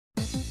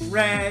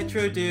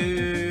Retrodude,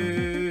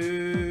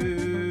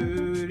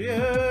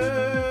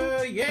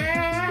 yeah!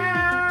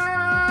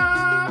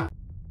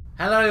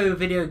 Hello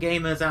video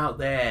gamers out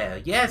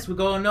there. Yes, we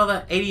got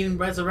another Alien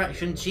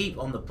Resurrection cheat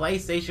on the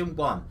PlayStation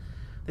 1.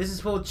 This is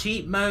for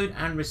cheat mode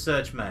and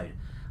research mode.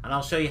 And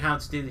I'll show you how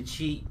to do the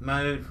cheat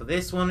mode for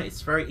this one.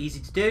 It's very easy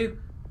to do.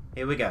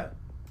 Here we go.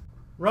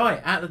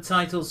 Right, at the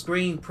title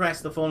screen,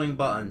 press the following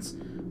buttons.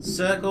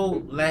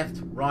 Circle,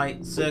 left,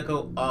 right,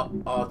 circle, up,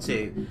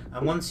 R2.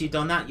 And once you've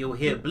done that, you'll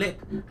hear a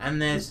blip,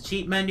 and there's a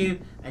cheat menu,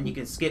 and you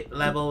can skip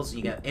levels,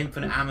 you get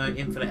infinite ammo,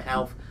 infinite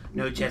health,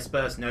 no chest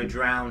burst, no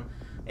drown.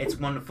 It's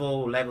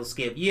wonderful, level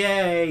skip.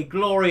 Yay,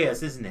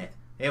 glorious, isn't it?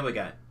 Here we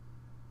go.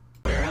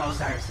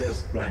 Warehouse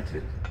access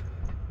granted.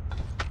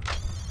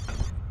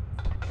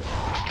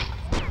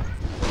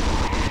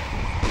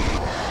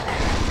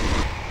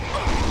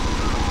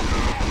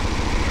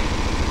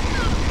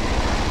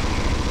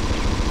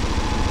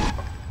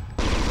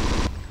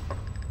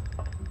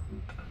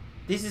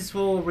 This is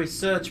for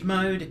research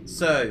mode,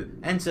 so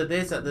enter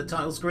this at the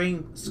title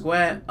screen,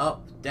 square,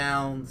 up,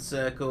 down,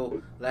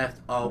 circle, left,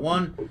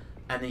 R1,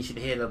 and then you should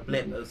hear the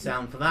blip of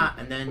sound for that,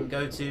 and then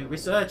go to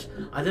research.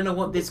 I don't know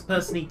what this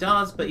personally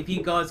does, but if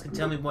you guys can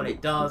tell me what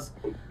it does,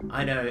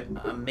 I know,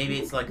 maybe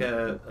it's like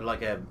a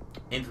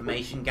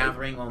information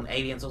gathering on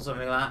aliens or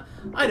something like that.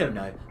 I don't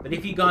know, but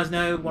if you guys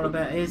know what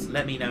about it is,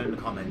 let me know in the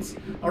comments.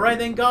 Alright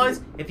then guys,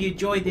 if you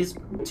enjoyed this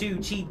 2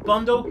 cheat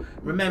bundle,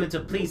 remember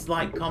to please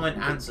like, comment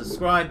and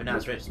subscribe, and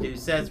as Retrodude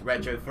says,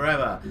 retro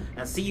forever.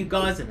 And see you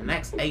guys in the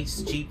next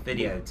Ace cheat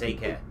video. Take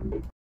care.